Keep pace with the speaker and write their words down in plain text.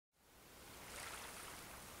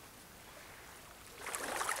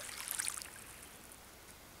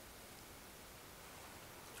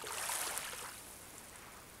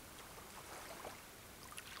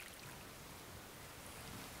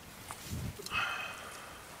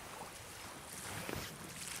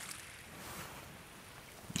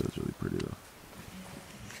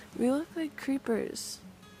We look like creepers.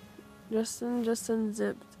 Justin just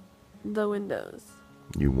unzipped the windows.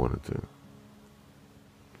 You wanted to.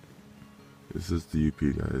 This is the UP,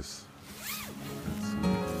 guys.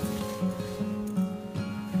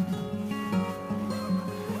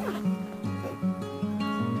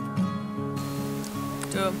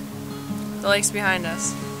 Dude, the lake's behind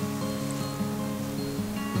us.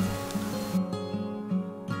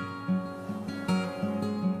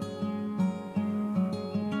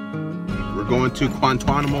 We're going to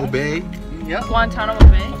Guantanamo Bay. Yep. Guantanamo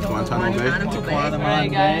Bay. Guantanamo Bay.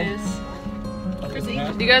 Alright, guys. Chrissy.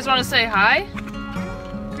 Do you guys want to say hi?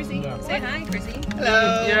 Chrissy. Say hi, Chrissy.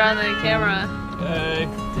 Hello. You're on the camera. Hey.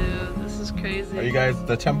 Dude, this is crazy. Are you guys,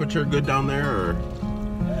 the temperature good down there, or?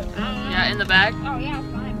 Yeah, in the back? Oh, yeah,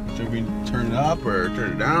 fine. Should we turn it up or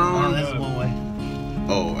turn it down? Oh, this is one way.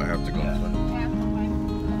 Oh, I have to go this way. Yeah,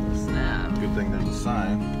 fine. Snap. Good thing there's a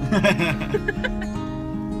sign.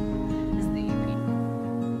 This is the UP.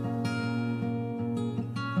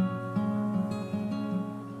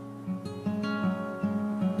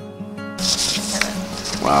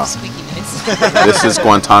 Wow. Squeaky noise. This is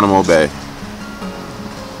Guantanamo Bay.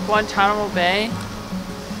 Guantanamo Bay?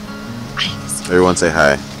 Everyone say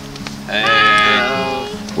hi.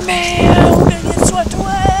 Man, we're gonna get swept away!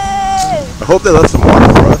 I hope they left some water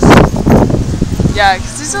for us. Yeah,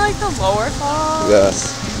 because these are like the lower falls.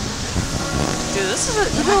 Yes. Dude, this is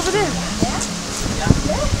look over there.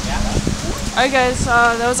 Alright guys,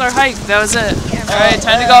 that was our hike. That was it. Alright,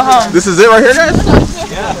 time to go home. This is it right here, guys?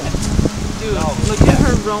 Yeah. Dude, look at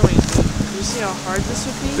her rowing. Do you see how hard this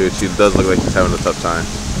would be? Dude, she does look like she's having a tough time.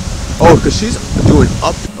 Oh, because she's doing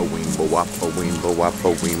up a weembo wop, a weembo wop,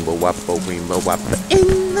 a weembo wop, a weembo wop.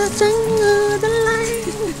 In the jungle, the light.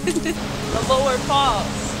 The lower falls.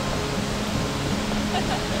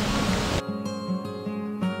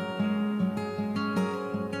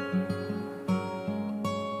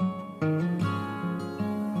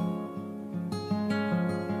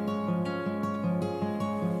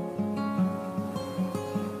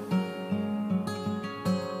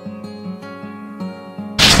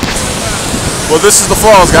 Well, this is the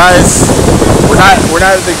falls, guys. We're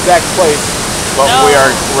not at the exact place, but No.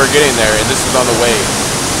 we're getting there, and this is on the way.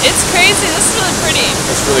 It's crazy. This is really pretty.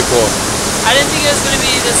 It's really cool. I didn't think it was going to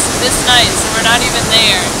be this nice, and we're not even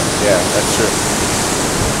there. Yeah, that's true.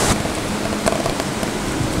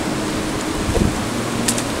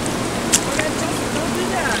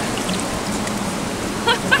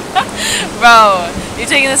 Bro, you're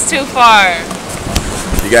taking this too far.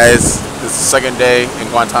 You guys, this is the second day in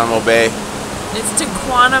Guantanamo Bay. It's to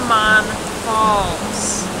Quanamon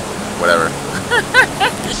Falls. Whatever.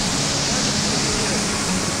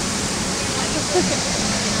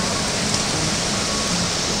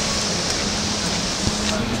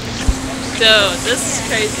 Dude, this is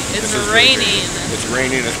crazy. It's raining. It's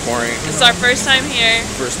raining, it's pouring. It's our first time here,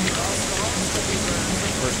 First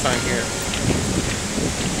time here.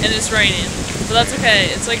 and it's raining. But that's okay.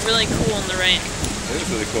 It's like really cool in the rain. It is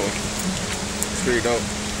really cool. It's pretty dope.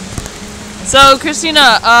 So,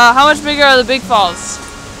 Christina, how much bigger are the big falls?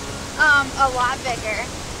 A lot bigger.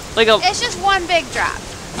 Like a It's just one big drop.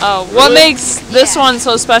 oh, what Really? makes this one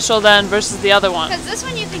so special then versus the other one? Because this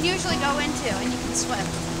one you can usually go into and you can swim.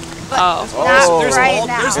 But Oh. not Oh. right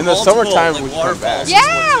now. In the summertime, we come back.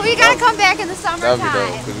 Yeah, we gotta come back in the That would be dope,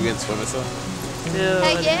 summertime. because we can swim and stuff.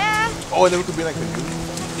 Heck Dude. yeah. Oh, and then we could be like, Yeah.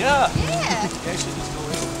 Yeah. Yeah, she just go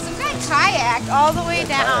in. Some guy kayaked all the way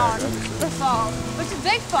down that'd be the falls. Which the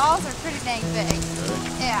big falls are pretty dang big.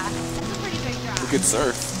 Yeah. It's a pretty big drop. we could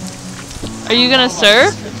surf. Are you gonna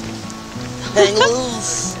surf? Hang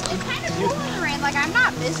loose. It's kind of cool in the rain. Like, I'm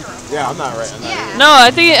not miserable. Yeah, I'm not right. I'm not Yeah. No,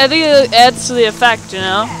 I think it adds to the effect, you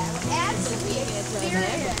know? Yeah, it adds to the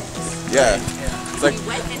experience. Yeah. It's like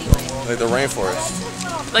the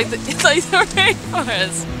rainforest. Like it's like the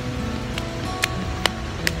rainforest.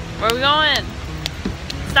 Where are we going?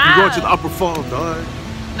 Stop! We're going to the upper falls, dog.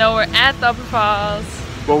 No, we're at the upper falls.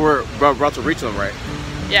 But we're about to reach them, right?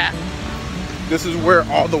 Yeah. This is where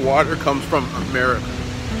all the water comes from America.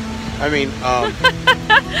 I mean,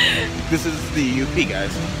 this is the UP,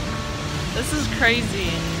 guys. This is crazy.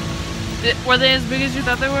 Were they as big as you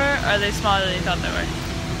thought they were, or are they smaller than you thought they were?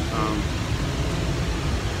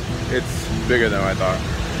 It's bigger than I thought.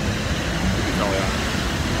 You can tell, yeah.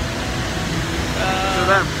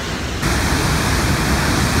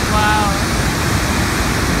 Wow.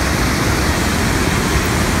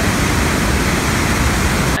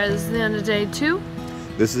 Alright, this is the end of day 2.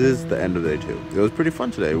 This is the end of day 2. It was pretty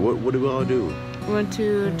fun today. What did we all do? We went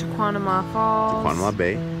to Tequanama Falls. Guantanamo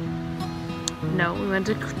Bay. No, we went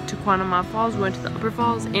to Tequanama Falls, we went to the upper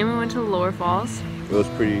falls, and we went to the lower falls. It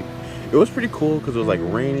was pretty cool because it was like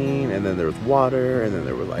raining, and then there was water, and then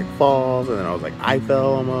there was like falls, and then I was like I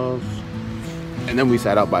fell almost. And then we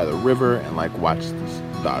sat out by the river and like watched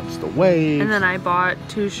the waves. And then I bought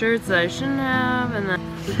 2 shirts that I shouldn't have, and then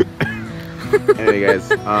Anyway, guys,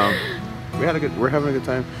 we're having a good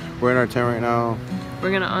time. We're in our tent right now,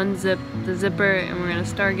 we're gonna unzip the zipper and we're gonna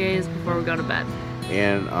stargaze before we go to bed.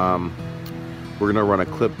 and we're gonna run a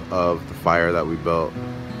clip of the fire that we built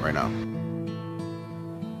right now.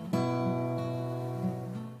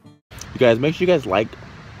 You guys, make sure you guys like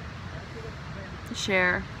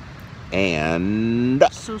Share. and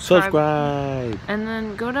subscribe. And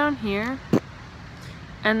then go down here.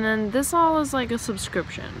 And then this all is like a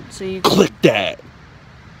subscription. So you Click that.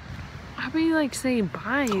 How about you like say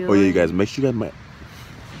bye? Oh yeah, you guys, make sure you guys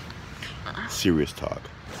serious talk,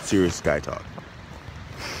 serious guy talk.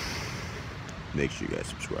 Make sure you guys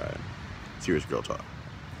subscribe. Serious girl talk.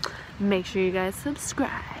 Make sure you guys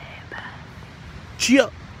subscribe. Cheer.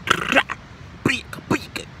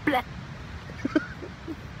 Blah.